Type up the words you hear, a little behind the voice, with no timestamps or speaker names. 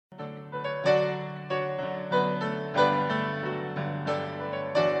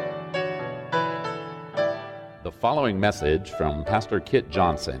following message from Pastor Kit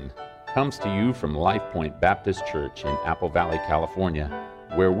Johnson comes to you from Life Point Baptist Church in Apple Valley, California,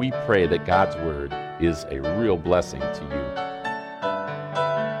 where we pray that God's Word is a real blessing to you.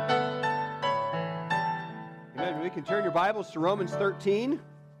 Amen. We can turn your Bibles to Romans 13.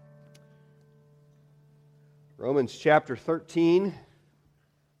 Romans chapter 13.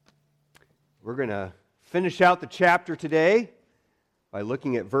 We're going to finish out the chapter today by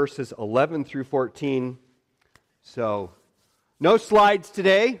looking at verses 11 through 14. So, no slides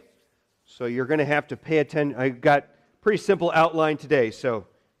today, so you're going to have to pay attention. I've got a pretty simple outline today, so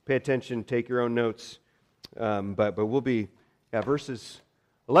pay attention, take your own notes. But we'll be verses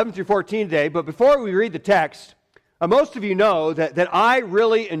 11 through 14 today. But before we read the text, most of you know that I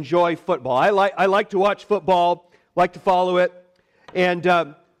really enjoy football. I like to watch football, like to follow it. And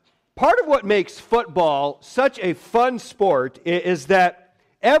part of what makes football such a fun sport is that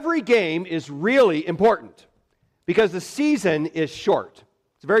every game is really important because the season is short.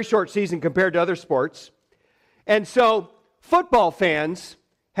 It's a very short season compared to other sports. And so football fans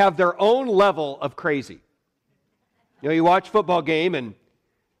have their own level of crazy. You know, you watch a football game and,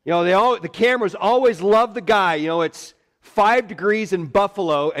 you know, the cameras always love the guy. You know, it's 5 degrees in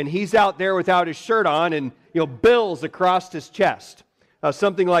Buffalo and he's out there without his shirt on and, you know, bills across his chest.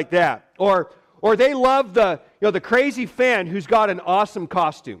 Something like that. Or they love the crazy fan who's got an awesome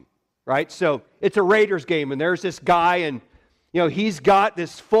costume, right? So it's a Raiders game and there's this guy and, you know, he's got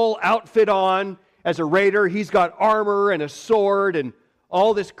this full outfit on as a Raider. He's got armor and a sword and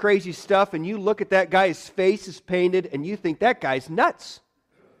all this crazy stuff. And you look at that guy, his face is painted and you think that guy's nuts.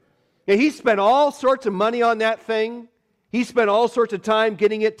 You know, he spent all sorts of money on that thing. He spent all sorts of time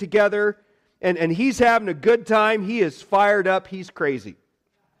getting it together. And he's having a good time. He is fired up. He's crazy.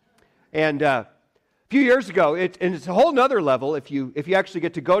 And a few years ago, it's a whole nother level if you actually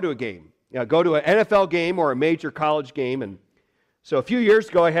get to go to a game. You know, go to an NFL game or a major college game. And so a few years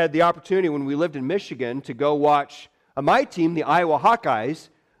ago, I had the opportunity when we lived in Michigan to go watch my team, the Iowa Hawkeyes,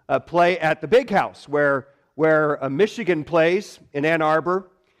 play at the Big House where Michigan plays in Ann Arbor.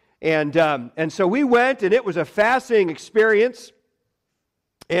 And so we went, and it was a fascinating experience.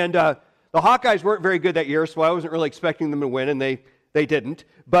 And the Hawkeyes weren't very good that year, so I wasn't really expecting them to win, and they didn't.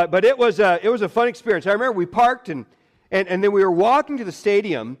 But it was a fun experience. I remember we parked, and then we were walking to the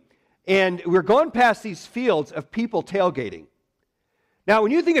stadium, and we were going past these fields of people tailgating. Now,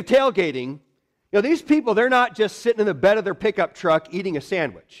 when you think of tailgating, you know, these people, they're not just sitting in the bed of their pickup truck eating a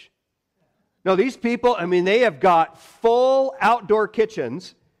sandwich. No, these people, I mean, they have got full outdoor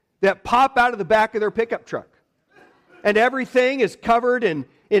kitchens that pop out of the back of their pickup truck. And everything is covered in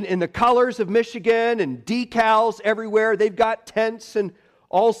the colors of Michigan and decals everywhere. They've got tents and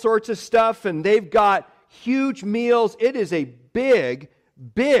all sorts of stuff, and they've got huge meals. It is a big,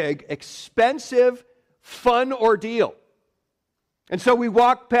 expensive, fun ordeal. And so we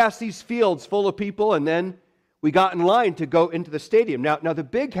walked past these fields full of people, and then we got in line to go into the stadium. Now the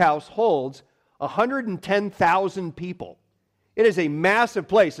Big House holds 110,000 people. It is a massive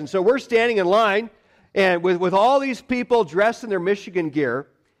place. And so we're standing in line, and with all these people dressed in their Michigan gear.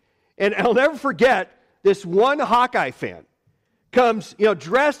 And I'll never forget, this one Hawkeye fan comes, you know,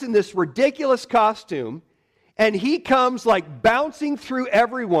 dressed in this ridiculous costume, and he comes like bouncing through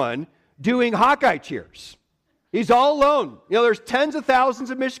everyone doing Hawkeye cheers. He's all alone. You know, there's tens of thousands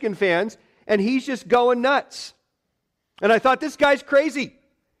of Michigan fans, and he's just going nuts. And I thought, this guy's crazy.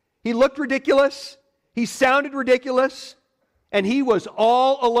 He looked ridiculous. He sounded ridiculous. And he was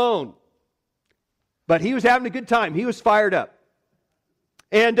all alone. But he was having a good time. He was fired up.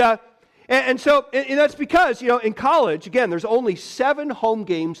 And so that's because, you know, in college, again, there's only 7 home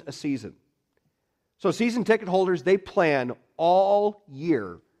games a season. So season ticket holders, they plan all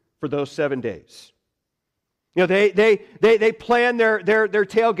year for those 7 days. You know, they plan their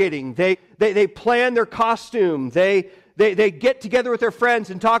tailgating. They plan their costume. They get together with their friends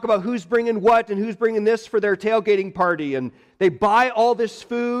and talk about who's bringing what and who's bringing this for their tailgating party. And they buy all this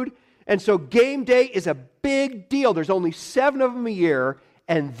food. And so game day is a big deal. There's only 7 of them a year,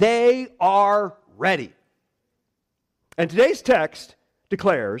 and they are ready. And today's text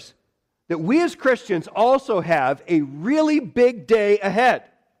declares that we as Christians also have a really big day ahead.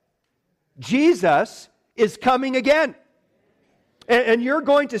 Jesus is coming again. And you're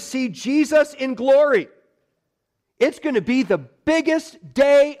going to see Jesus in glory. It's going to be the biggest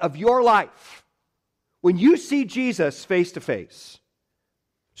day of your life when you see Jesus face to face.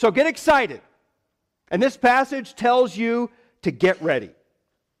 So get excited. And this passage tells you to get ready.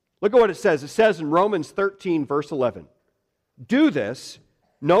 Look at what it says. It says in Romans 13, verse 11, "Do this,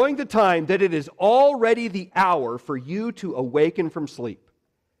 knowing the time that it is already the hour for you to awaken from sleep.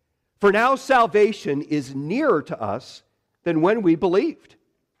 For now salvation is nearer to us than when we believed.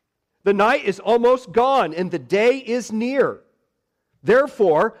 The night is almost gone, and the day is near.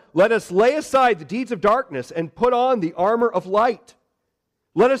 Therefore, let us lay aside the deeds of darkness and put on the armor of light.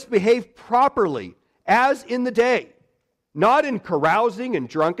 Let us behave properly as in the day, not in carousing and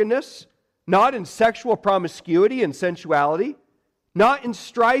drunkenness, not in sexual promiscuity and sensuality, not in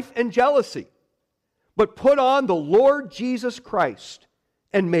strife and jealousy, but put on the Lord Jesus Christ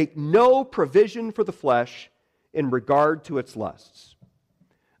and make no provision for the flesh in regard to its lusts.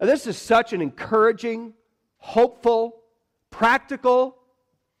 Now, this is such an encouraging, hopeful, practical,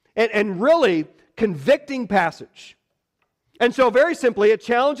 and really convicting passage. And so very simply, it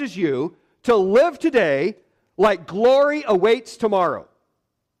challenges you to live today like glory awaits tomorrow.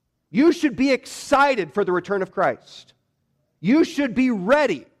 You should be excited for the return of Christ. You should be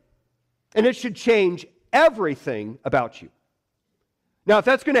ready, and it should change everything about you. Now, if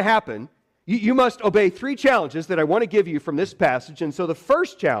that's going to happen, you must obey three challenges that I want to give you from this passage. And so the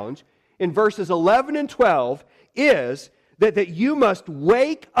first challenge in verses 11 and 12 is that you must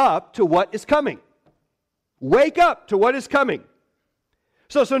wake up to what is coming. Wake up to what is coming.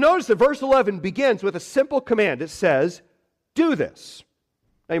 So notice that verse 11 begins with a simple command. It says, do this.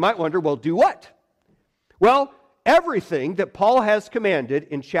 Now you might wonder, well, do what? Well, everything that Paul has commanded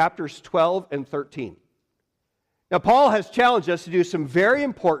in chapters 12 and 13. Now, Paul has challenged us to do some very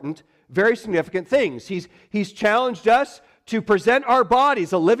important, very significant things. He's challenged us to present our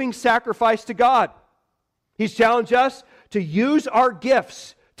bodies a living sacrifice to God. He's challenged us to use our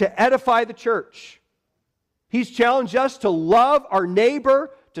gifts to edify the church. He's challenged us to love our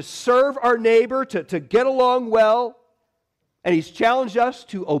neighbor, to serve our neighbor, to get along well. And he's challenged us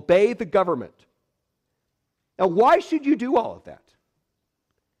to obey the government. Now, why should you do all of that?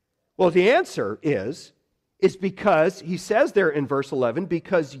 Well, the answer is because, he says there in verse 11,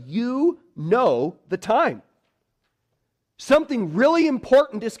 because you know the time. Something really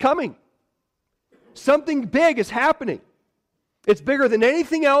important is coming. Something big is happening. It's bigger than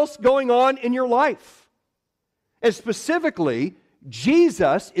anything else going on in your life. And specifically,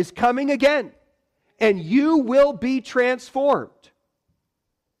 Jesus is coming again, and you will be transformed.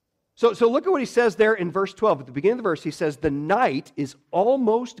 So look at what he says there in verse 12. At the beginning of the verse, he says, the night is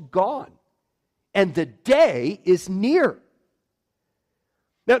almost gone, and the day is near.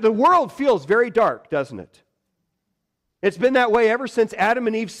 Now, the world feels very dark, doesn't it? It's been that way ever since Adam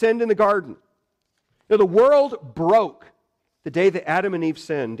and Eve sinned in the garden. Now, the world broke the day that Adam and Eve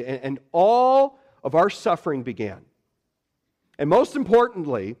sinned, and all of our suffering began. And most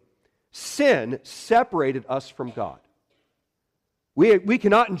importantly, sin separated us from God. We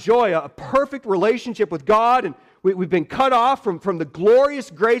cannot enjoy a perfect relationship with God, and we've been cut off from the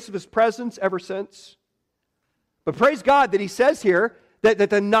glorious grace of His presence ever since. But praise God that He says here that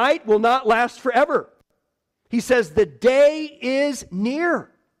the night will not last forever. He says the day is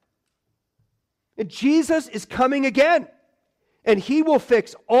near. And Jesus is coming again, and He will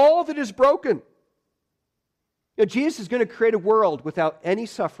fix all that is broken. You know, Jesus is going to create a world without any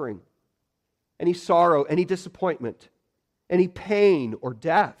suffering, any sorrow, any disappointment, any pain or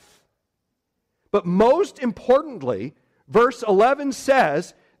death. But most importantly, verse 11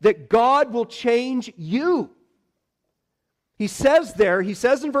 says that God will change you. He says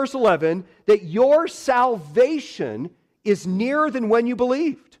in verse 11, that your salvation is nearer than when you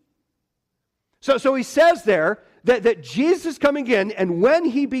believed. So he says there that Jesus is coming again, and when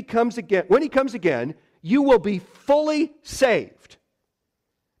he comes again, you will be fully saved.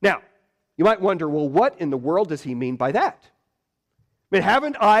 Now, you might wonder, well, what in the world does he mean by that? I mean,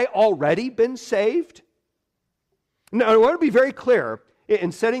 haven't I already been saved? Now, I want to be very clear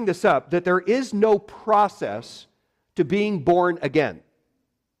in setting this up that there is no process to being born again.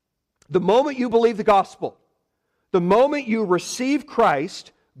 The moment you believe the gospel, the moment you receive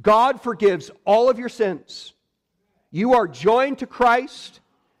Christ, God forgives all of your sins. You are joined to Christ.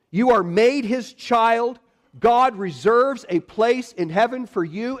 You are made His child. God reserves a place in heaven for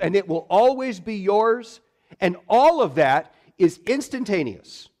you, and it will always be yours. And all of that is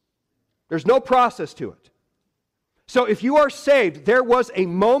instantaneous. There's no process to it. So if you are saved, there was a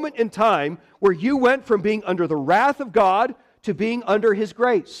moment in time where you went from being under the wrath of God to being under His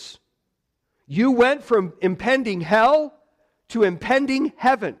grace. You went from impending hell to impending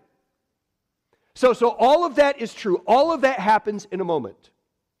heaven. So all of that is true. All of that happens in a moment.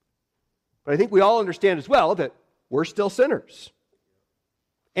 But I think we all understand as well that we're still sinners.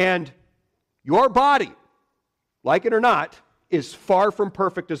 And your body, like it or not, is far from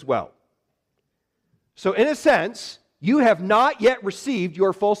perfect as well. So in a sense, you have not yet received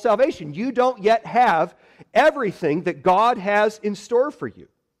your full salvation. You don't yet have everything that God has in store for you.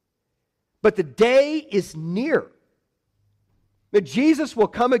 but the day is near. That Jesus will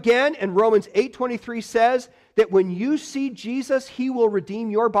come again, and Romans 8:23 says that when you see Jesus, He will redeem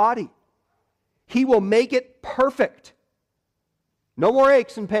your body. He will make it perfect. No more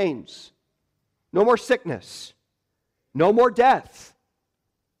aches and pains. No more sickness. No more death.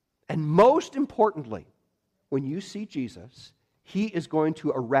 And most importantly, when you see Jesus, He is going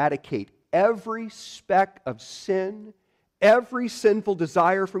to eradicate every speck of sin, every sinful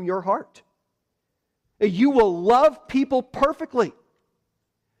desire from your heart. You will love people perfectly.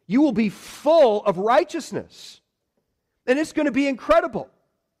 You will be full of righteousness. And it's going to be incredible.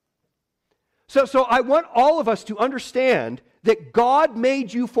 So I want all of us to understand that God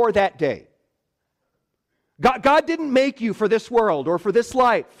made you for that day. God didn't make you for this world or for this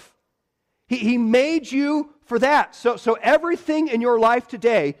life. He made you for that. So everything in your life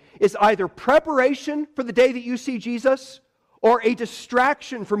today is either preparation for the day that you see Jesus or a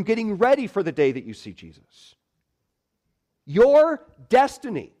distraction from getting ready for the day that you see Jesus. Your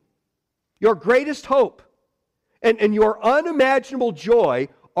destiny, your greatest hope, and your unimaginable joy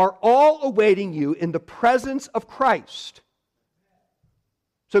are all awaiting you in the presence of Christ.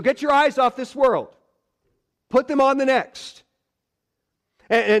 So get your eyes off this world. Put them on the next.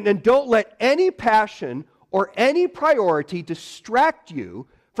 And don't let any passion or any priority distract you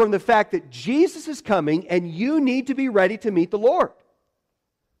from the fact that Jesus is coming and you need to be ready to meet the Lord.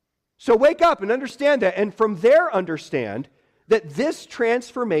 So wake up and understand that, and from there understand that this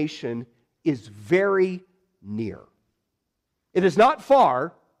transformation is very near. It is not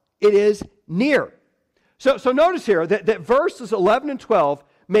far, it is near. So notice here that verses 11 and 12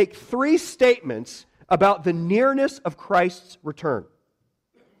 make three statements about the nearness of Christ's return.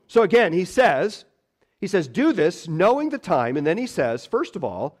 So again, he says, do this knowing the time, and then he says, first of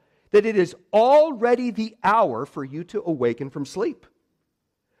all, that it is already the hour for you to awaken from sleep.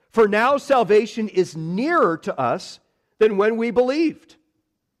 For now salvation is nearer to us than when we believed.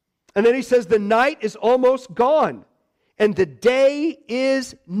 And then he says, the night is almost gone, and the day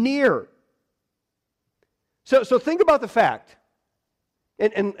is near. So think about the fact,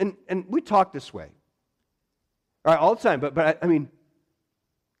 and we talk this way, all right, all the time, but I mean,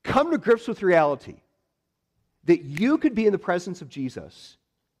 come to grips with reality that you could be in the presence of Jesus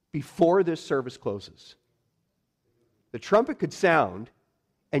before this service closes. The trumpet could sound,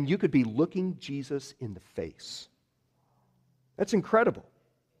 and you could be looking Jesus in the face. That's incredible.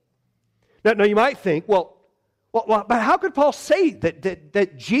 Now you might think, well, but how could Paul say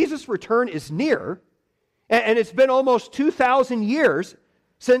that Jesus' return is near, and it's been almost 2,000 years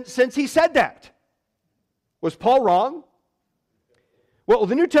since he said that? Was Paul wrong? Well,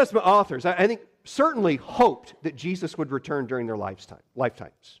 the New Testament authors, I think, certainly hoped that Jesus would return during their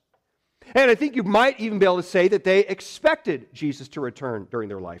lifetimes. And I think you might even be able to say that they expected Jesus to return during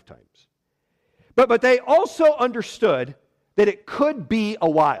their lifetimes. But they also understood that it could be a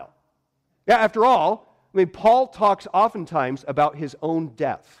while. Yeah, after all, I mean, Paul talks oftentimes about his own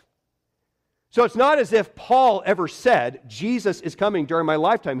death. So it's not as if Paul ever said, Jesus is coming during my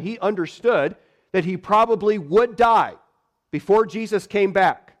lifetime. He understood that he probably would die before Jesus came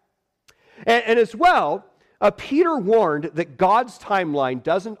back. And as well, Peter warned that God's timeline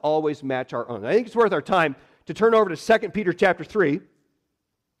doesn't always match our own. I think it's worth our time to turn over to 2 Peter chapter 3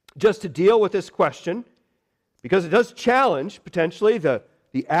 just to deal with this question, because it does challenge, potentially, the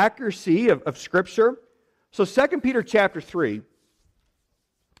accuracy of Scripture. So 2 Peter chapter 3,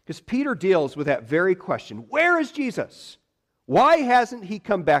 because Peter deals with that very question. Where is Jesus? Why hasn't He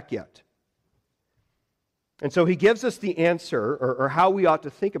come back yet? And so he gives us the answer, or how we ought to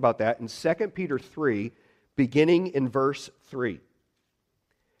think about that, in 2 Peter 3, beginning in verse 3.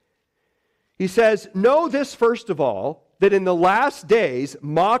 He says, know this first of all, that in the last days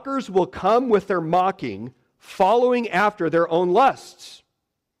mockers will come with their mocking, following after their own lusts,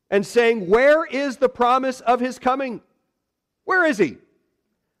 and saying, where is the promise of His coming? Where is He?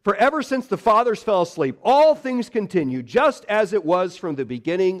 For ever since the fathers fell asleep, all things continue just as it was from the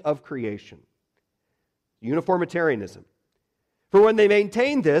beginning of creation. Uniformitarianism. For when they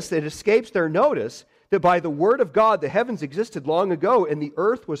maintain this, it escapes their notice that by the word of God the heavens existed long ago, and the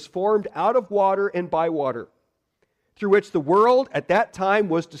earth was formed out of water and by water, through which the world at that time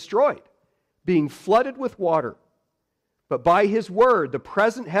was destroyed, being flooded with water. But by His word the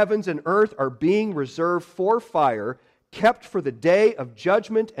present heavens and earth are being reserved for fire, kept for the day of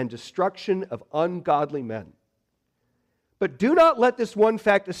judgment and destruction of ungodly men. But do not let this one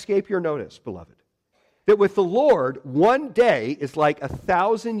fact escape your notice, beloved, that with the Lord, one day is like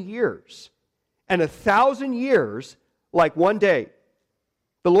 1,000 years, and 1,000 years like one day.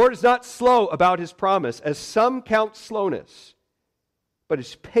 The Lord is not slow about His promise, as some count slowness, but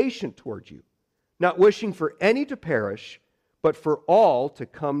is patient toward you, not wishing for any to perish, but for all to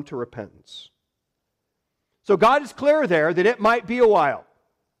come to repentance. So God is clear there that it might be a while.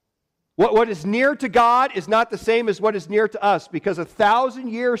 What is near to God is not the same as what is near to us, because 1,000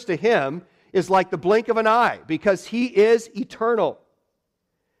 years to Him is like the blink of an eye, because He is eternal.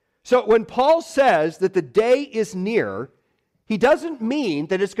 So when Paul says that the day is near, he doesn't mean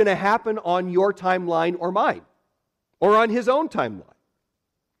that it's going to happen on your timeline or mine, or on his own timeline.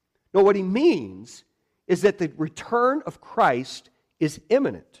 No, what he means is that the return of Christ is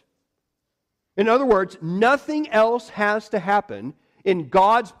imminent. In other words, nothing else has to happen in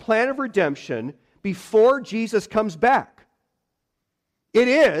God's plan of redemption before Jesus comes back. It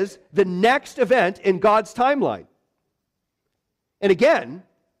is the next event in God's timeline. And again,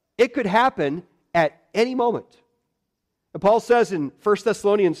 it could happen at any moment. And Paul says in 1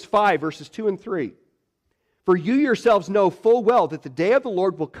 Thessalonians 5, verses 2 and 3, "For you yourselves know full well that the day of the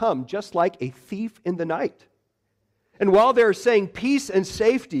Lord will come just like a thief in the night. And while they are saying peace and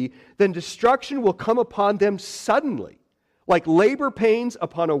safety, then destruction will come upon them suddenly, like labor pains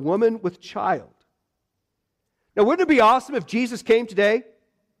upon a woman with child." Now, wouldn't it be awesome if Jesus came today?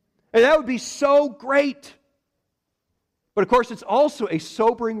 And that would be so great. But of course, it's also a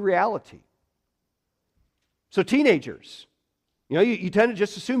sobering reality. So teenagers, you tend to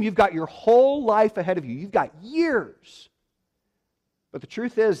just assume you've got your whole life ahead of you. You've got years. But the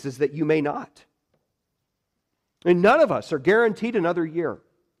truth is that you may not. And none of us are guaranteed another year,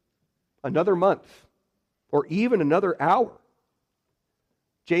 another month, or even another hour.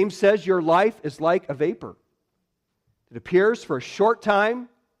 James says your life is like a vapor. It appears for a short time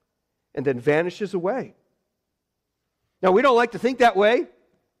and then vanishes away. Now, we don't like to think that way.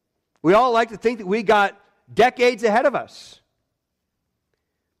 We all like to think that we got decades ahead of us.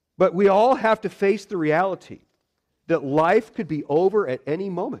 But we all have to face the reality that life could be over at any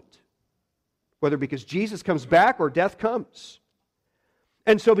moment, whether because Jesus comes back or death comes.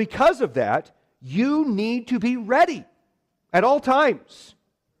 And so because of that, you need to be ready at all times.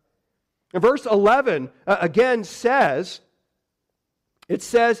 And verse 11 again says, it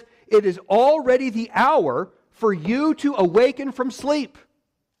is already the hour for you to awaken from sleep.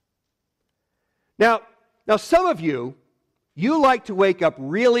 Now some of you like to wake up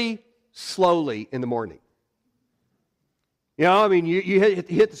really slowly in the morning. You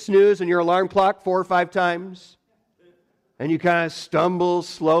hit the snooze on your alarm clock 4 or 5 times, and you kind of stumble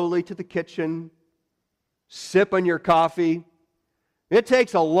slowly to the kitchen, sip on your coffee. It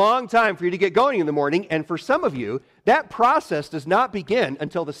takes a long time for you to get going in the morning, and for some of you, that process does not begin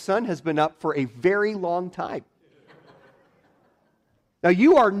until the sun has been up for a very long time. Now,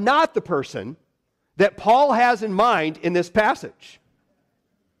 you are not the person that Paul has in mind in this passage.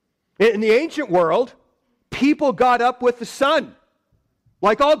 In the ancient world, people got up with the sun,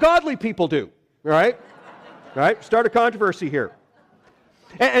 like all godly people do, right? Right? Start a controversy here.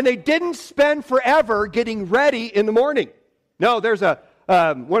 And they didn't spend forever getting ready in the morning. No, there's one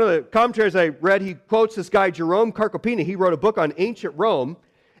of the commentaries I read, he quotes this guy, Jerome Carcopina. He wrote a book on ancient Rome,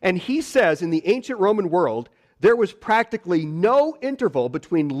 and he says in the ancient Roman world, there was practically no interval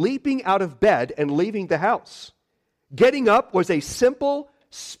between leaping out of bed and leaving the house. Getting up was a simple,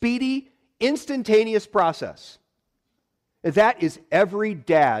 speedy, instantaneous process. That is every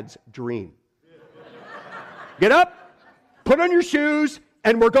dad's dream. Get up, put on your shoes,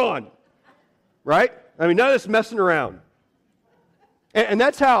 and we're gone. Right? None of this messing around. And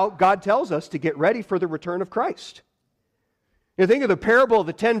that's how God tells us to get ready for the return of Christ. Think of the parable of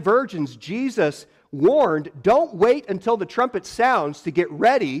the 10 virgins. Jesus warned, don't wait until the trumpet sounds to get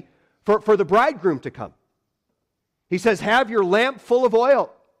ready for the bridegroom to come. He says, have your lamp full of oil,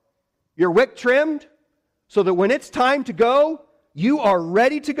 your wick trimmed, so that when it's time to go, you are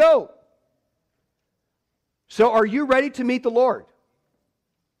ready to go. So are you ready to meet the Lord?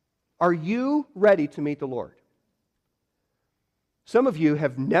 Are you ready to meet the Lord? Some of you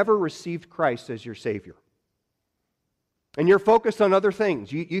have never received Christ as your Savior. And you're focused on other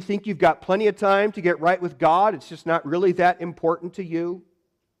things. You think you've got plenty of time to get right with God. It's just not really that important to you.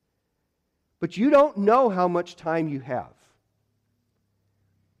 But you don't know how much time you have.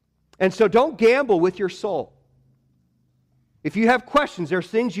 And so don't gamble with your soul. If you have questions, there's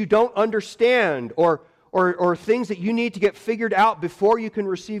things you don't understand or things that you need to get figured out before you can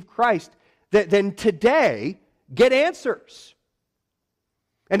receive Christ, then today, get answers.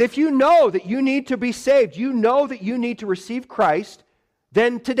 And if you know that you need to be saved, you know that you need to receive Christ,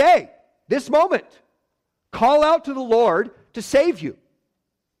 then today, this moment, call out to the Lord to save you.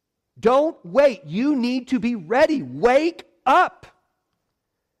 Don't wait. You need to be ready. Wake up.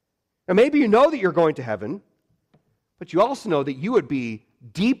 Now, maybe you know that you're going to heaven, But you also know that you would be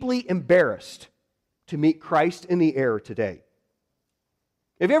deeply embarrassed to meet Christ in the air today.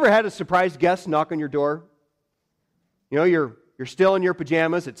 Have you ever had a surprise guest knock on your door? You know, you're still in your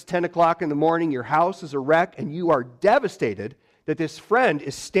pajamas, it's 10 o'clock in the morning, your house is a wreck, and you are devastated that this friend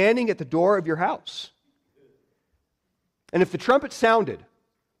is standing at the door of your house. And if the trumpet sounded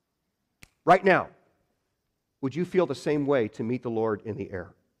right now, would you feel the same way to meet the Lord in the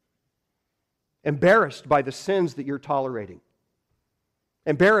air? Embarrassed by the sins that you're tolerating.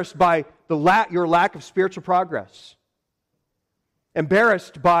 Embarrassed by your lack of spiritual progress.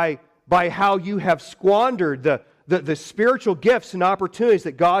 Embarrassed by how you have squandered the spiritual gifts and opportunities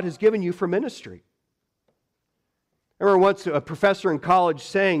that God has given you for ministry. I remember once a professor in college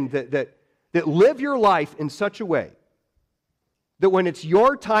saying that live your life in such a way that when it's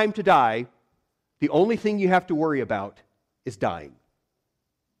your time to die, the only thing you have to worry about is dying.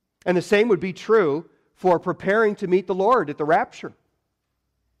 And the same would be true for preparing to meet the Lord at the rapture.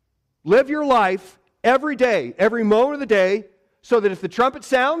 Live your life every day, every moment of the day, so that if the trumpet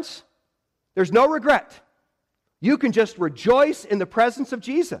sounds, there's no regret. You can just rejoice in the presence of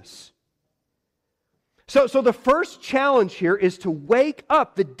Jesus. So the first challenge here is to wake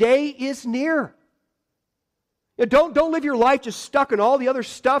up. The day is near. Don't live your life just stuck in all the other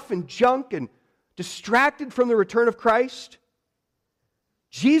stuff and junk and distracted from the return of Christ.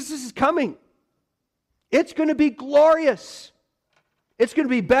 Jesus is coming. It's going to be glorious. It's going to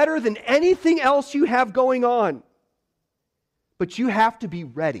be better than anything else you have going on. But you have to be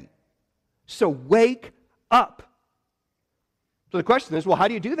ready. So wake up. So the question is, well, how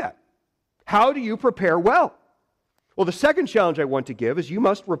do you do that? How do you prepare well? Well, the second challenge I want to give is you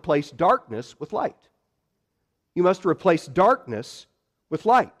must replace darkness with light. You must replace darkness with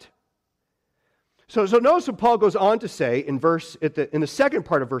light. So notice what Paul goes on to say in the second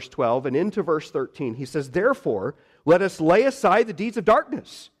part of verse 12 and into verse 13. He says, therefore, let us lay aside the deeds of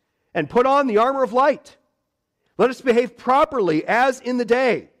darkness and put on the armor of light. Let us behave properly as in the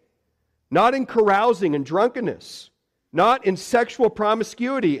day, not in carousing and drunkenness, not in sexual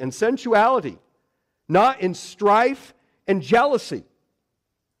promiscuity and sensuality, not in strife and jealousy.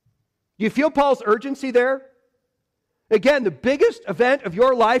 Do you feel Paul's urgency there? Again, the biggest event of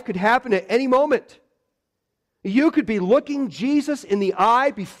your life could happen at any moment. You could be looking Jesus in the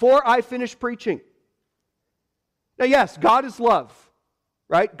eye before I finish preaching. Now, yes, God is love,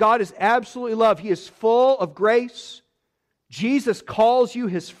 right? God is absolutely love. He is full of grace. Jesus calls you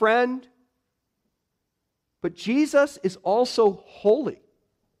his friend. But Jesus is also holy.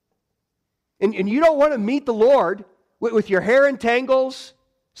 And you don't want to meet the Lord with your hair in tangles,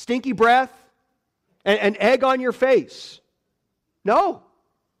 stinky breath, and egg on your face. No.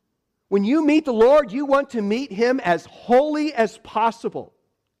 When you meet the Lord, you want to meet him as holy as possible.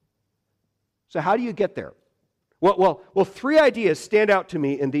 So how do you get there? Well, three ideas stand out to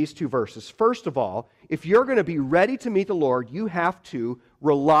me in these two verses. First of all, if you're going to be ready to meet the Lord, you have to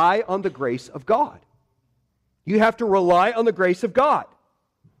rely on the grace of God. You have to rely on the grace of God.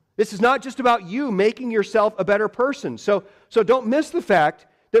 This is not just about you making yourself a better person. So don't miss the fact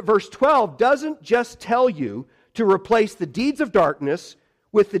that verse 12 doesn't just tell you to replace the deeds of darkness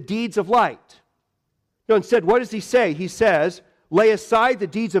with the deeds of light. No, instead, what does he say? He says, lay aside the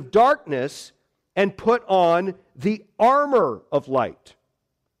deeds of darkness and put on the armor of light.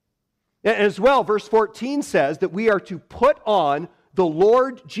 And as well, verse 14 says that we are to put on the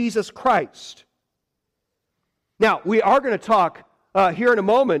Lord Jesus Christ. Now, we are going to talk here in a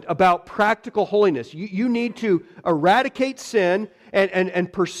moment about practical holiness. You need to eradicate sin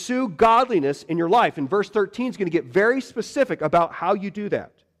and pursue godliness in your life. And verse 13 is going to get very specific about how you do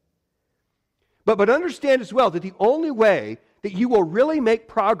that. But understand as well that the only way that you will really make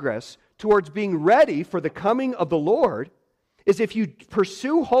progress towards being ready for the coming of the Lord is if you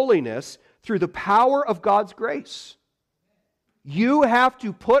pursue holiness through the power of God's grace. You have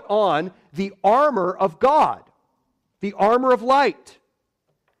to put on the armor of God, the armor of light.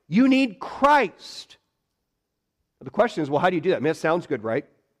 You need Christ. The question is, well, how do you do that? I mean, it sounds good, right?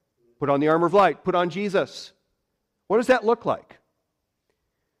 Put on the armor of light. Put on Jesus. What does that look like?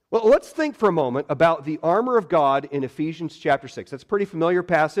 Well, let's think for a moment about the armor of God in Ephesians chapter 6. That's a pretty familiar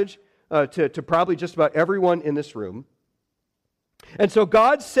passage to probably just about everyone in this room. And so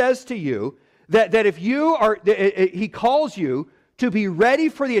God says to you that if you are, he calls you to be ready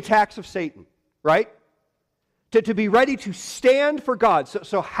for the attacks of Satan, right? To be ready to stand for God.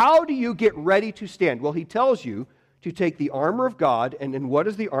 So how do you get ready to stand? Well, he tells you to take the armor of God, and what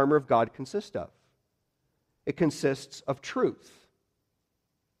does the armor of God consist of? It consists of truth,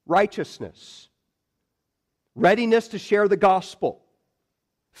 righteousness, readiness to share the gospel,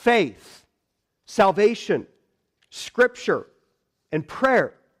 faith, salvation, Scripture, and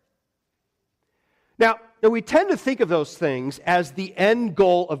prayer. Now, we tend to think of those things as the end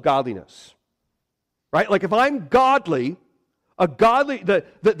goal of godliness. Right? Like if I'm godly,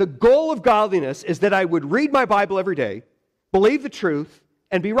 the goal of godliness is that I would read my Bible every day, believe the truth,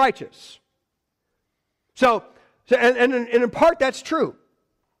 and be righteous. So in part that's true.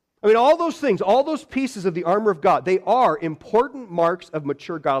 I mean, all those things, all those pieces of the armor of God, they are important marks of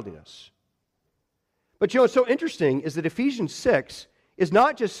mature godliness. But what's so interesting is that Ephesians 6 is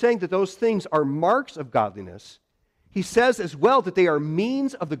not just saying that those things are marks of godliness. He says as well that they are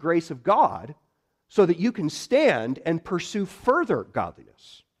means of the grace of God so that you can stand and pursue further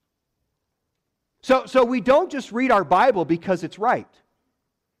godliness. So we don't just read our Bible because it's right.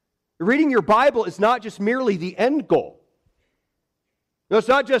 Reading your Bible is not just merely the end goal. No, it's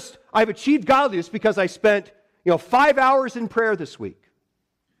not just, I've achieved godliness because I spent 5 hours in prayer this week.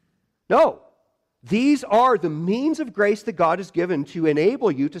 No. These are the means of grace that God has given to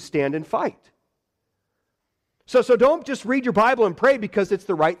enable you to stand and fight. So don't just read your Bible and pray because it's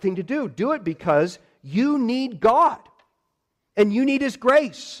the right thing to do. Do it because you need God and you need His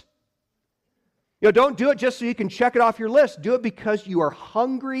grace. Don't do it just so you can check it off your list. Do it because you are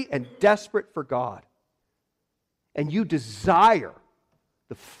hungry and desperate for God. And you desire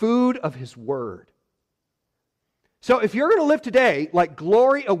the food of His Word. So if you're going to live today like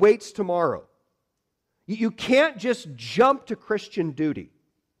glory awaits tomorrow, you can't just jump to Christian duty,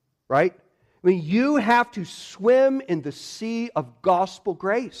 right? I mean, you have to swim in the sea of gospel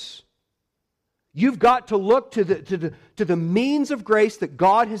grace. You've got to look to the means of grace that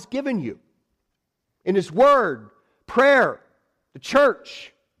God has given you. In His Word, prayer, the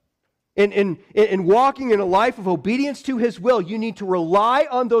church, in walking in a life of obedience to His will, you need to rely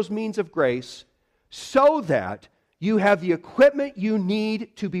on those means of grace so that you have the equipment you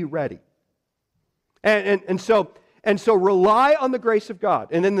need to be ready. And so rely on the grace of God.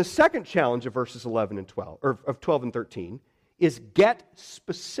 And then the second challenge of verses 11 and 12, or of 12 and 13, is get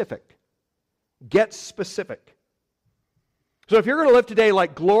specific. Get specific. So if you're going to live today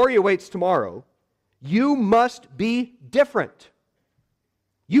like glory awaits tomorrow, you must be different.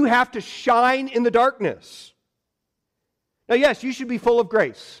 You have to shine in the darkness. Now, yes, you should be full of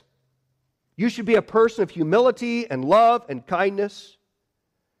grace. You should be a person of humility and love and kindness.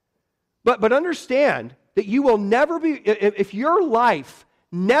 But understand that you will never be, if your life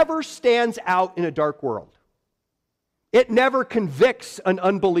never stands out in a dark world, it never convicts an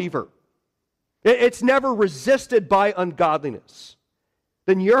unbeliever, it's never resisted by ungodliness,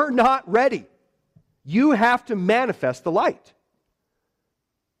 then you're not ready. You have to manifest the light.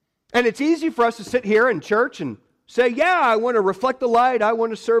 And it's easy for us to sit here in church and say, yeah, I want to reflect the light, I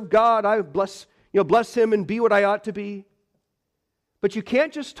want to serve God, I bless Him and be what I ought to be. But you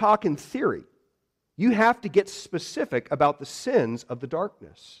can't just talk in theory. You have to get specific about the sins of the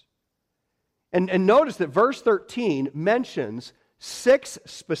darkness. And notice that verse 13 mentions 6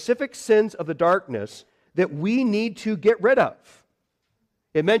 specific sins of the darkness that we need to get rid of.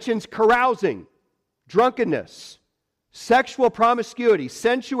 It mentions carousing, drunkenness, sexual promiscuity,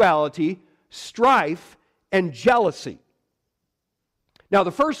 sensuality, strife, and jealousy. Now,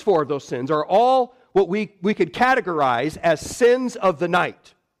 the first 4 of those sins are all what we could categorize as sins of the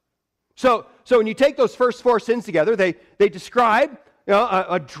night. So when you take those first 4 sins together, they describe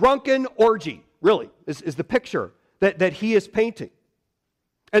a drunken orgy, really, is the picture that he is painting.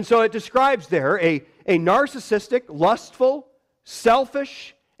 And so it describes there a narcissistic, lustful,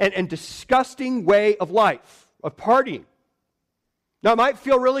 selfish, and disgusting way of life, of partying. Now, it might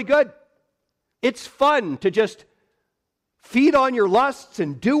feel really good. It's fun to just feed on your lusts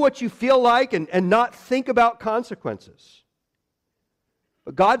and do what you feel like and not think about consequences.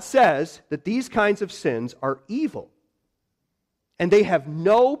 But God says that these kinds of sins are evil, and they have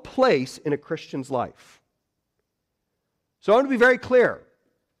no place in a Christian's life. So I want to be very clear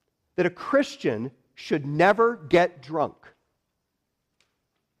that a Christian should never get drunk.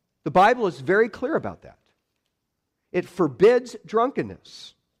 The Bible is very clear about that. It forbids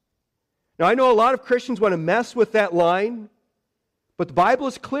drunkenness. Now, I know a lot of Christians want to mess with that line, but the Bible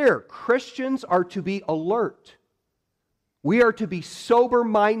is clear. Christians are to be alert. We are to be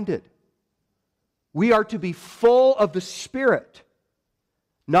sober-minded. We are to be full of the Spirit,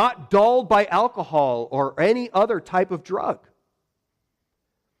 not dulled by alcohol or any other type of drug.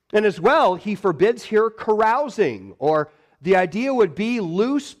 And as well, he forbids here carousing, or the idea would be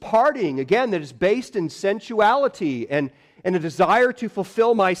loose partying, again, that is based in sensuality and a desire to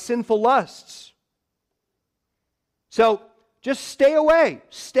fulfill my sinful lusts. So just stay away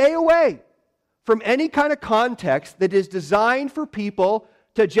from any kind of context that is designed for people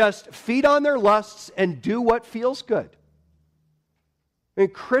to just feed on their lusts and do what feels good.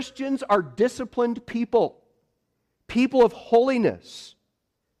 And Christians are disciplined people, people of holiness.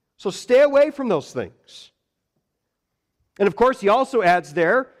 So stay away from those things. And of course, he also adds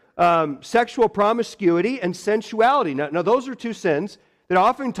there sexual promiscuity and sensuality. Now, those are two sins that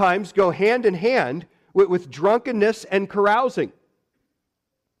oftentimes go hand in hand with drunkenness and carousing.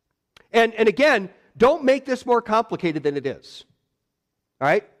 And again, don't make this more complicated than it is. All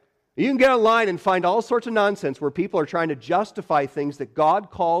right? You can get online and find all sorts of nonsense where people are trying to justify things that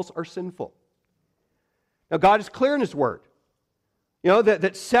God calls are sinful. Now, God is clear in His Word. You know,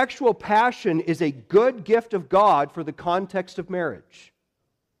 that sexual passion is a good gift of God for the context of marriage.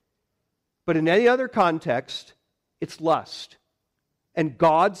 But in any other context, it's lust. And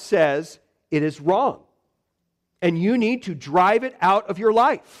God says it is wrong. And you need to drive it out of your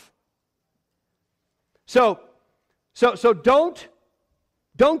life. So don't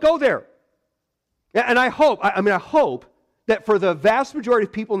go there. And I hope that for the vast majority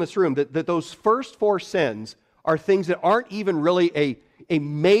of people in this room, that those first four sins are things that aren't even really a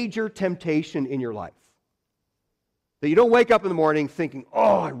major temptation in your life. That you don't wake up in the morning thinking,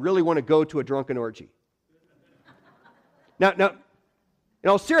 oh, I really want to go to a drunken orgy. Now, in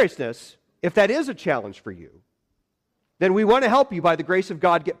all seriousness, if that is a challenge for you, then we want to help you by the grace of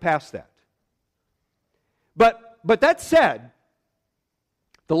God get past that. But that said,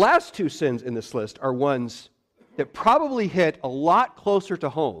 the last two sins in this list are ones that probably hit a lot closer to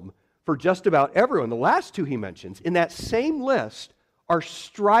home for just about everyone. The last two he mentions in that same list are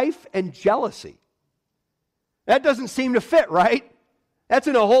strife and jealousy. That doesn't seem to fit, right? That's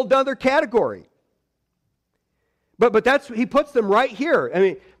in a whole other category. But that's, he puts them right here. I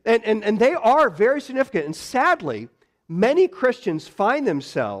mean, and they are very significant. And sadly, many Christians find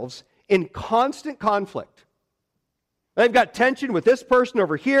themselves in constant conflict. They've got tension with this person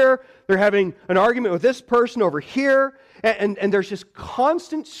over here. They're having an argument with this person over here. And there's just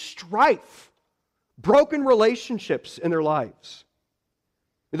constant strife, broken relationships in their lives.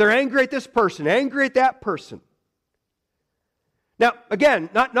 They're angry at this person, angry at that person. Now, again,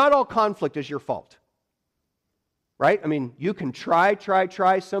 not all conflict is your fault. Right? I mean, you can try.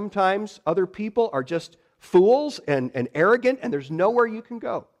 Sometimes other people are just fools and arrogant, and there's nowhere you can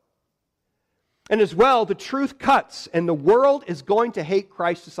go. And as well, the truth cuts, and the world is going to hate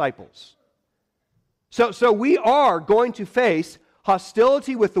Christ's disciples. So we are going to face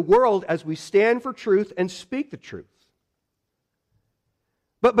hostility with the world as we stand for truth and speak the truth.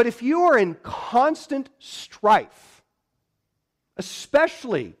 But if you are in constant strife,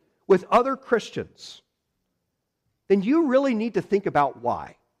 especially with other Christians, then you really need to think about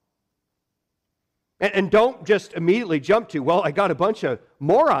why. And don't just immediately jump to, well, I got a bunch of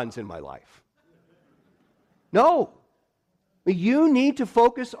morons in my life. No. You need to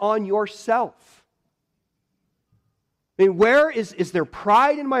focus on yourself. I mean, where is there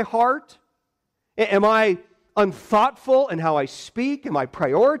pride in my heart? Am I unthoughtful in how I speak? Am I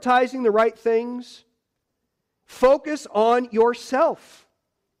prioritizing the right things? Focus on yourself.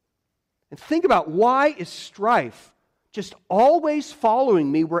 And think about, why is strife just always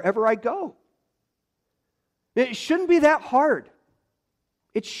following me wherever I go? It shouldn't be that hard.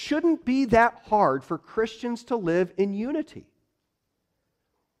 It shouldn't be that hard for Christians to live in unity.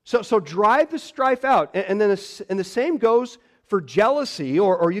 So drive the strife out. And the same goes for jealousy,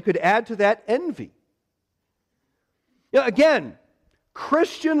 or you could add to that envy. You know, again,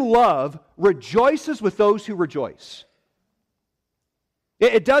 Christian love rejoices with those who rejoice.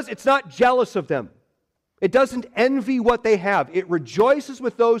 It's not jealous of them. It doesn't envy what they have. It rejoices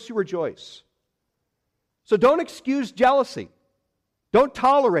with those who rejoice. So don't excuse jealousy. Don't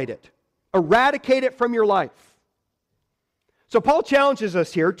tolerate it. Eradicate it from your life. So Paul challenges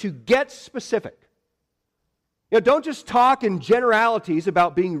us here to get specific. You know, don't just talk in generalities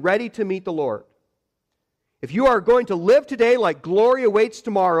about being ready to meet the Lord. If you are going to live today like glory awaits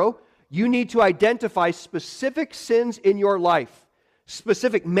tomorrow, you need to identify specific sins in your life,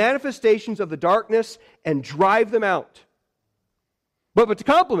 specific manifestations of the darkness, and drive them out. But to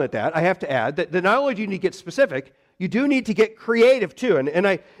complement that, I have to add that not only do you need to get specific, you do need to get creative too.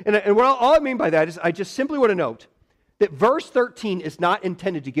 And all I mean by that is I just simply want to note that verse 13 is not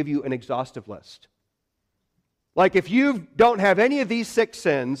intended to give you an exhaustive list. Like if you don't have any of these 6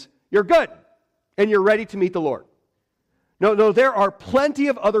 sins, you're good and you're ready to meet the Lord. No, there are plenty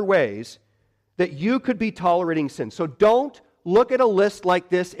of other ways that you could be tolerating sin. So don't look at a list like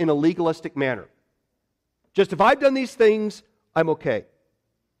this in a legalistic manner. Just if I've done these things, I'm okay.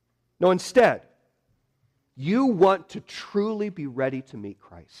 No, instead, you want to truly be ready to meet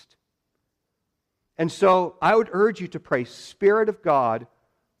Christ. And so I would urge you to pray, Spirit of God,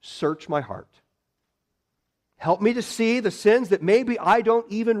 search my heart. Help me to see the sins that maybe I don't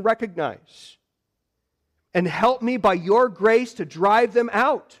even recognize. And help me by your grace to drive them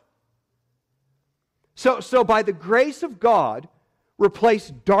out. So by the grace of God, replace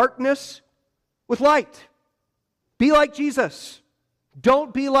darkness with light. Be like Jesus.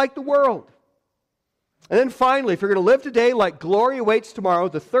 Don't be like the world. And then finally, if you're going to live today like glory awaits tomorrow,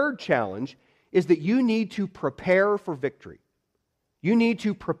 the third challenge is that you need to prepare for victory. You need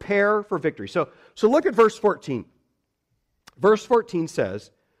to prepare for victory. So look at verse 14. Verse 14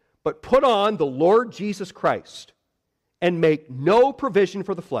 says, "But put on the Lord Jesus Christ and make no provision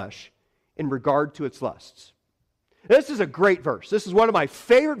for the flesh in regard to its lusts." This is a great verse. This is one of my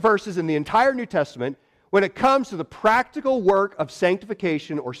favorite verses in the entire New Testament when it comes to the practical work of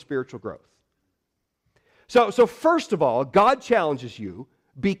sanctification or spiritual growth. So first of all, God challenges you,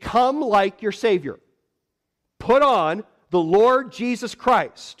 become like your Savior. Put on the Lord Jesus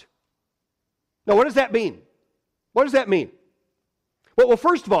Christ. Now, what does that mean? What does that mean? Well,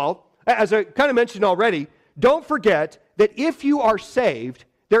 first of all, as I kind of mentioned already, don't forget that if you are saved,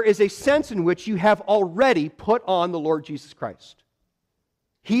 there is a sense in which you have already put on the Lord Jesus Christ.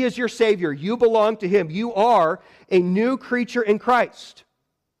 He is your Savior. You belong to Him. You are a new creature in Christ.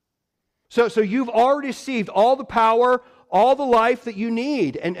 So you've already received all the power, all the life that you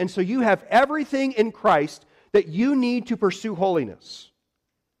need. And so you have everything in Christ that you need to pursue holiness.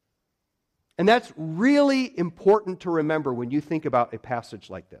 And that's really important to remember when you think about a passage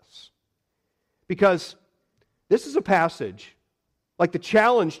like this. Because this is a passage, like the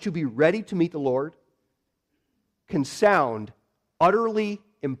challenge to be ready to meet the Lord, can sound utterly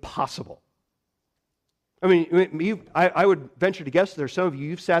impossible. I mean, I would venture to guess there's some of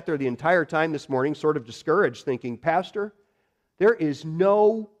you've sat there the entire time this morning sort of discouraged, thinking, Pastor, there is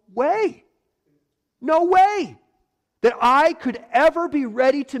no way that I could ever be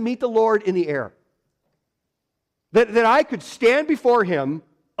ready to meet the Lord in the air. That I could stand before Him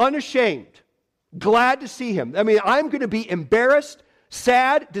unashamed, glad to see Him. I mean, I'm going to be embarrassed,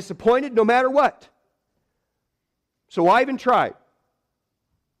 sad, disappointed, no matter what. So why even try?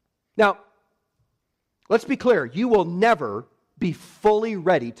 Now, let's be clear. You will never be fully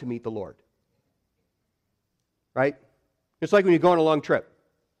ready to meet the Lord. Right? It's like when you go on a long trip.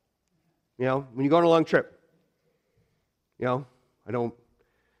 When you go on a long trip.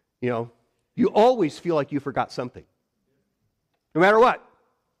 You always feel like you forgot something. No matter what.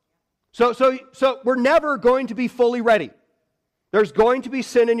 So we're never going to be fully ready. There's going to be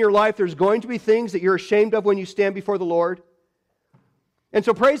sin in your life. There's going to be things that you're ashamed of when you stand before the Lord. And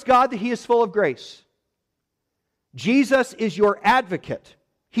so praise God that He is full of grace. Jesus is your advocate.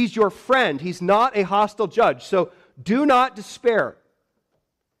 He's your friend. He's not a hostile judge. So do not despair.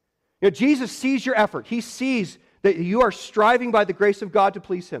 Jesus sees your effort. He sees that you are striving by the grace of God to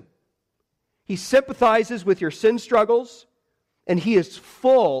please Him. He sympathizes with your sin struggles, and He is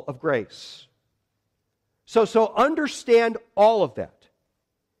full of grace. So understand all of that.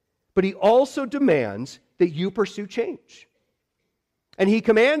 But He also demands that you pursue change. And He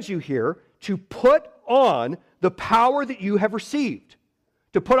commands you here to put on the power that you have received,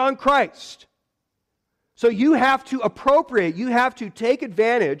 to put on Christ. So you have to appropriate, you have to take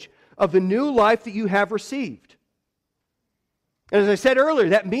advantage of the new life that you have received. And as I said earlier,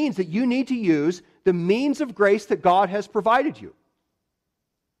 that means that you need to use the means of grace that God has provided you.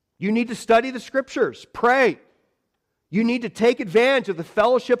 You need to study the Scriptures, pray. You need to take advantage of the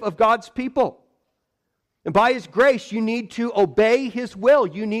fellowship of God's people. And by His grace, you need to obey His will.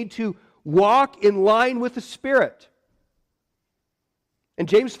 You need to walk in line with the Spirit. And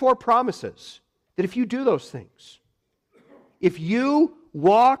James 4 promises that if you do those things, if you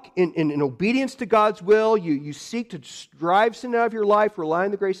walk in obedience to God's will, you seek to drive sin out of your life, rely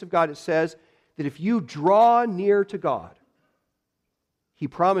on the grace of God, it says that if you draw near to God, He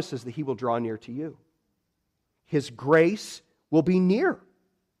promises that He will draw near to you. His grace will be near.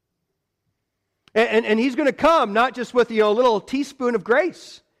 And He's going to come not just with a little teaspoon of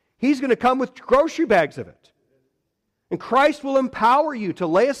grace. He's going to come with grocery bags of it. And Christ will empower you to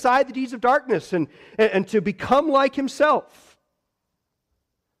lay aside the deeds of darkness and to become like Himself.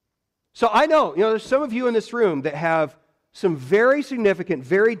 So I know, there's some of you in this room that have some very significant,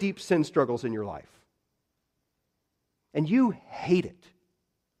 very deep sin struggles in your life. And you hate it.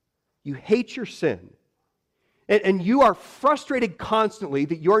 You hate your sin. And you are frustrated constantly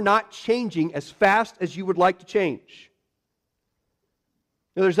that you're not changing as fast as you would like to change.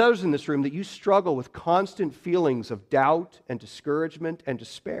 Now, there's others in this room that you struggle with constant feelings of doubt and discouragement and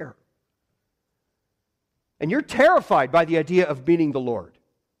despair. And you're terrified by the idea of meeting the Lord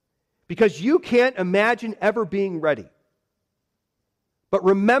because you can't imagine ever being ready. But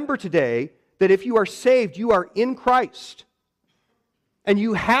remember today that if you are saved, you are in Christ. And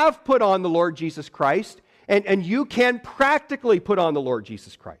you have put on the Lord Jesus Christ, and you can practically put on the Lord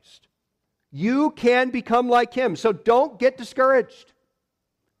Jesus Christ. You can become like Him. So don't get discouraged.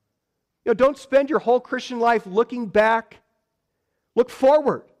 Don't spend your whole Christian life looking back. Look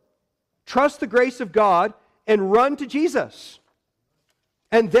forward. Trust the grace of God and run to Jesus.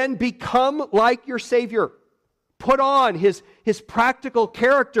 And then become like your Savior. Put on His practical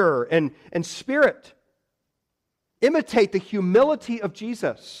character and spirit. Imitate the humility of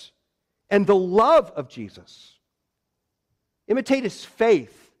Jesus and the love of Jesus. Imitate His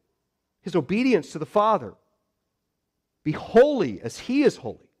faith, His obedience to the Father. Be holy as He is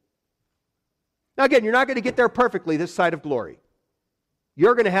holy. Now again, you're not going to get there perfectly this side of glory.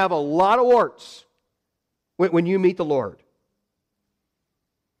 You're going to have a lot of warts when you meet the Lord.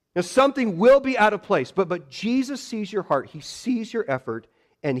 Now something will be out of place, but Jesus sees your heart, He sees your effort,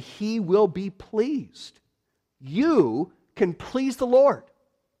 and He will be pleased. You can please the Lord.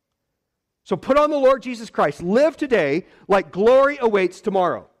 So put on the Lord Jesus Christ. Live today like glory awaits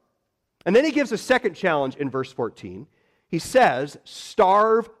tomorrow. And then He gives a second challenge in verse 14. He says,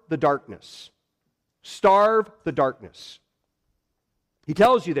 starve the darkness. Starve the darkness. He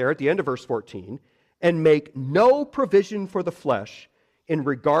tells you there at the end of verse 14, and make no provision for the flesh in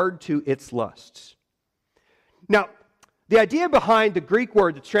regard to its lusts. Now, the idea behind the Greek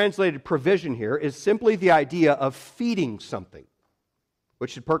word that's translated provision here is simply the idea of feeding something,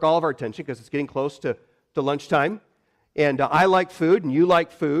 which should perk all of our attention because it's getting close to lunchtime. And I like food and you like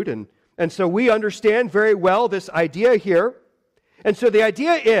food. And so we understand very well this idea here. And so the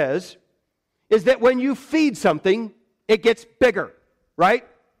idea is that when you feed something, it gets bigger, right?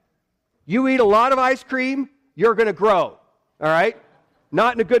 You eat a lot of ice cream, you're going to grow, all right?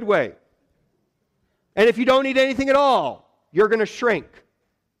 Not in a good way. And if you don't eat anything at all, you're going to shrink.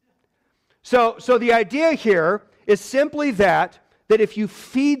 So the idea here is simply that if you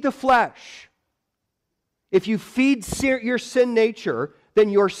feed the flesh, if you feed your sin nature, then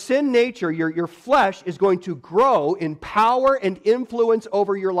your sin nature, your flesh, is going to grow in power and influence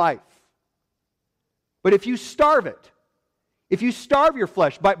over your life. But if you starve it, if you starve your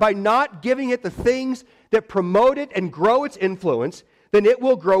flesh by not giving it the things that promote it and grow its influence, then it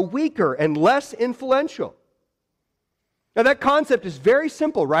will grow weaker and less influential. Now that concept is very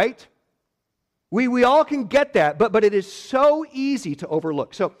simple, right? We all can get that, but it is so easy to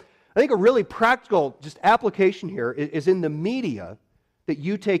overlook. So I think a really practical just application here is in the media that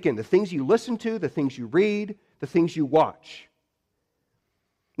you take in, the things you listen to, the things you read, the things you watch.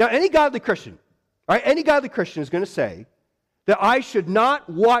 Now any godly Christian, all right, any godly Christian is going to say that I should not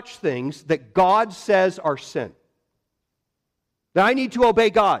watch things that God says are sin. That I need to obey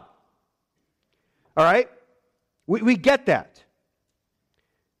God. All right? We get that.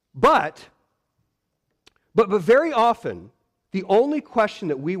 But very often, the only question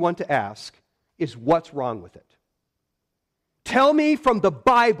that we want to ask is what's wrong with it? Tell me from the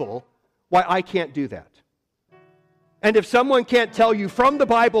Bible why I can't do that. And if someone can't tell you from the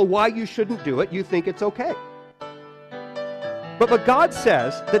Bible why you shouldn't do it, you think it's okay. But God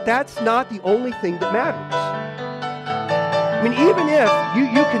says that that's not the only thing that matters. I mean, even if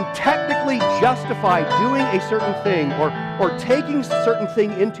you can technically justify doing a certain thing or taking a certain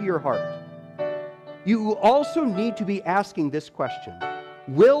thing into your heart, you also need to be asking this question.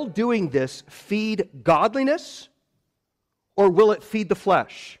 Will doing this feed godliness or will it feed the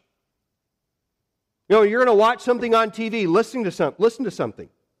flesh? You know, you're going to watch something on TV, listen to something.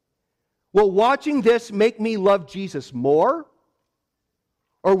 Will watching this make me love Jesus more?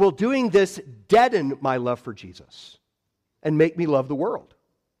 Or will doing this deaden my love for Jesus and make me love the world?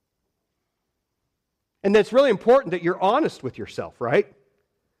 And that's really important that you're honest with yourself, right?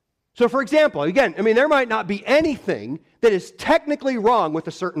 So for example, again, I mean, there might not be anything that is technically wrong with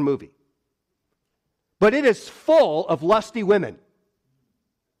a certain movie, but it is full of lusty women.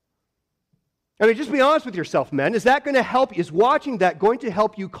 I mean, just be honest with yourself, men. Is that going to help you? Is watching that going to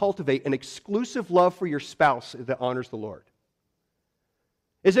help you cultivate an exclusive love for your spouse that honors the Lord?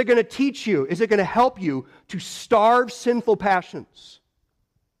 Is it going to teach you? Is it going to help you to starve sinful passions?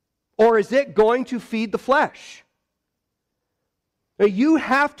 Or is it going to feed the flesh? Now, you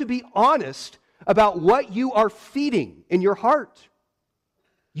have to be honest about what you are feeding in your heart.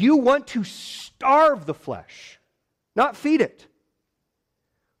 You want to starve the flesh, not feed it.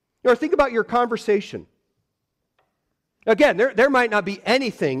 You know, think about your conversation. Again, there might not be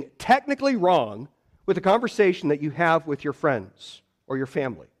anything technically wrong with the conversation that you have with your friends or your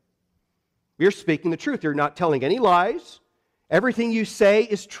family. You're speaking the truth. You're not telling any lies. Everything you say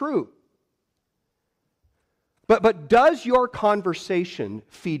is true. But does your conversation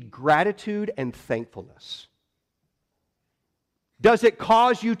feed gratitude and thankfulness? Does it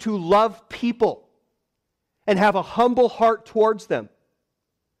cause you to love people and have a humble heart towards them?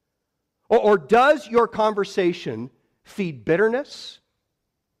 Or does your conversation feed bitterness,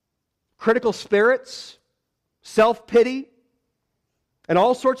 critical spirits, self-pity, and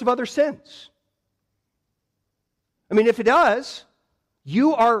all sorts of other sins? I mean, if it does,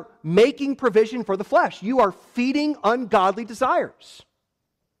 you are making provision for the flesh. You are feeding ungodly desires.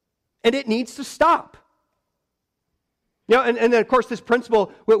 And it needs to stop. And then, of course, this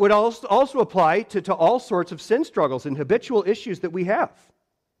principle would also apply to all sorts of sin struggles and habitual issues that we have.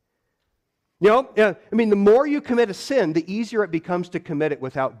 The more you commit a sin, the easier it becomes to commit it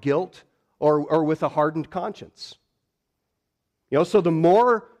without guilt or with a hardened conscience. So the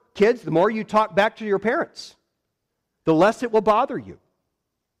more kids, the more you talk back to your parents, the less it will bother you.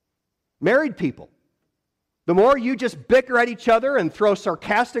 Married people, the more you just bicker at each other and throw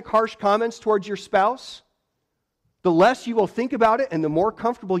sarcastic, harsh comments towards your spouse, the less you will think about it and the more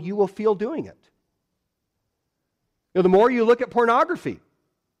comfortable you will feel doing it. The more you look at pornography,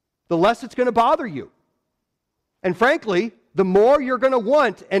 the less it's going to bother you. And frankly, the more you're going to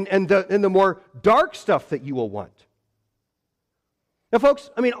want and the more dark stuff that you will want. Now, folks,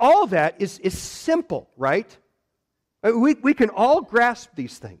 all of that is simple, right? We can all grasp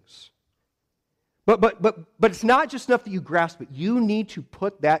these things. But it's not just enough that you grasp it. You need to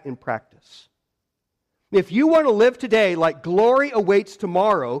put that in practice. If you want to live today like glory awaits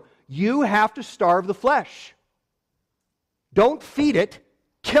tomorrow, you have to starve the flesh. Don't feed it,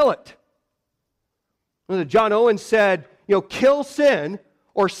 kill it. John Owen said, kill sin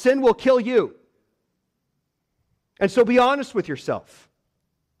or sin will kill you. And so be honest with yourself.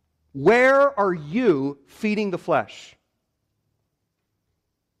 Where are you feeding the flesh?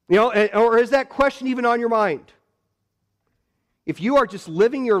 Or is that question even on your mind? If you are just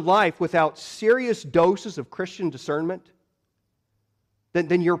living your life without serious doses of Christian discernment,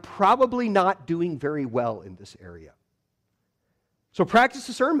 then you're probably not doing very well in this area. So practice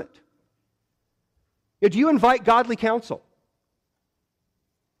discernment. Do you invite godly counsel?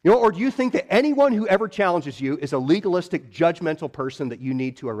 Or do you think that anyone who ever challenges you is a legalistic, judgmental person that you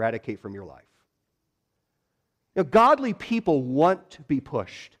need to eradicate from your life? Godly people want to be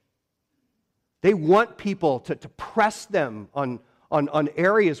pushed. They want people to press them on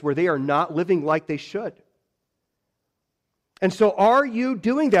areas where they are not living like they should. And so are you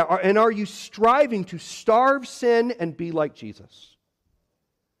doing that? And are you striving to starve sin and be like Jesus?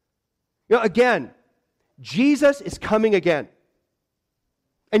 Again, Jesus is coming again.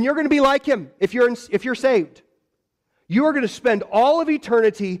 And you're going to be like him if you're saved. You are going to spend all of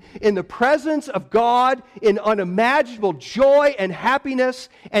eternity in the presence of God in unimaginable joy and happiness,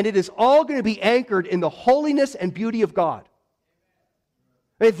 and it is all going to be anchored in the holiness and beauty of God.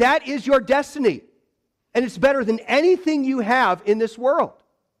 That is your destiny, and it's better than anything you have in this world.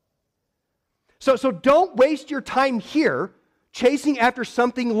 So don't waste your time here chasing after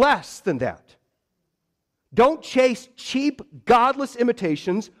something less than that. Don't chase cheap, godless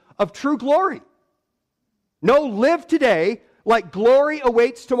imitations of true glory. No, live today like glory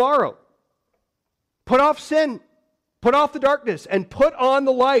awaits tomorrow. Put off sin, put off the darkness, and put on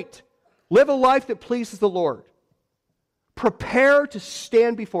the light. Live a life that pleases the Lord. Prepare to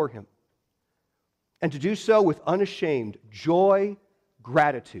stand before him, and to do so with unashamed joy,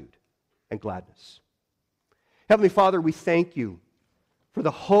 gratitude, and gladness. Heavenly Father, we thank you for the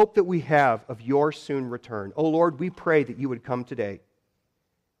hope that we have of your soon return. Oh Lord, we pray that you would come today.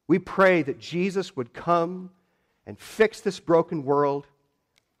 We pray that Jesus would come and fix this broken world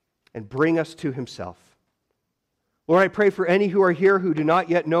and bring us to himself. Lord, I pray for any who are here who do not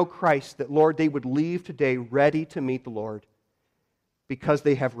yet know Christ, that, Lord, they would leave today ready to meet the Lord because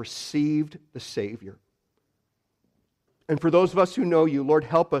they have received the Savior. And for those of us who know you, Lord,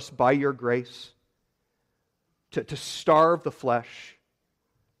 help us by your grace to starve the flesh,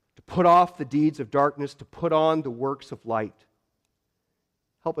 to put off the deeds of darkness, to put on the works of light.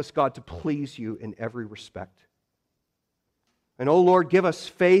 Help us, God, to please you in every respect. And, oh Lord, give us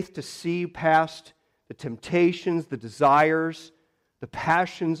faith to see past the temptations, the desires, the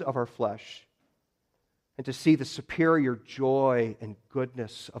passions of our flesh, and to see the superior joy and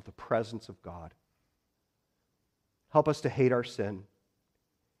goodness of the presence of God. Help us to hate our sin.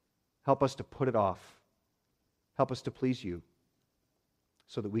 Help us to put it off. Help us to please you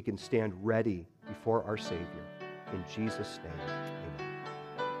so that we can stand ready before our Savior. In Jesus' name, amen.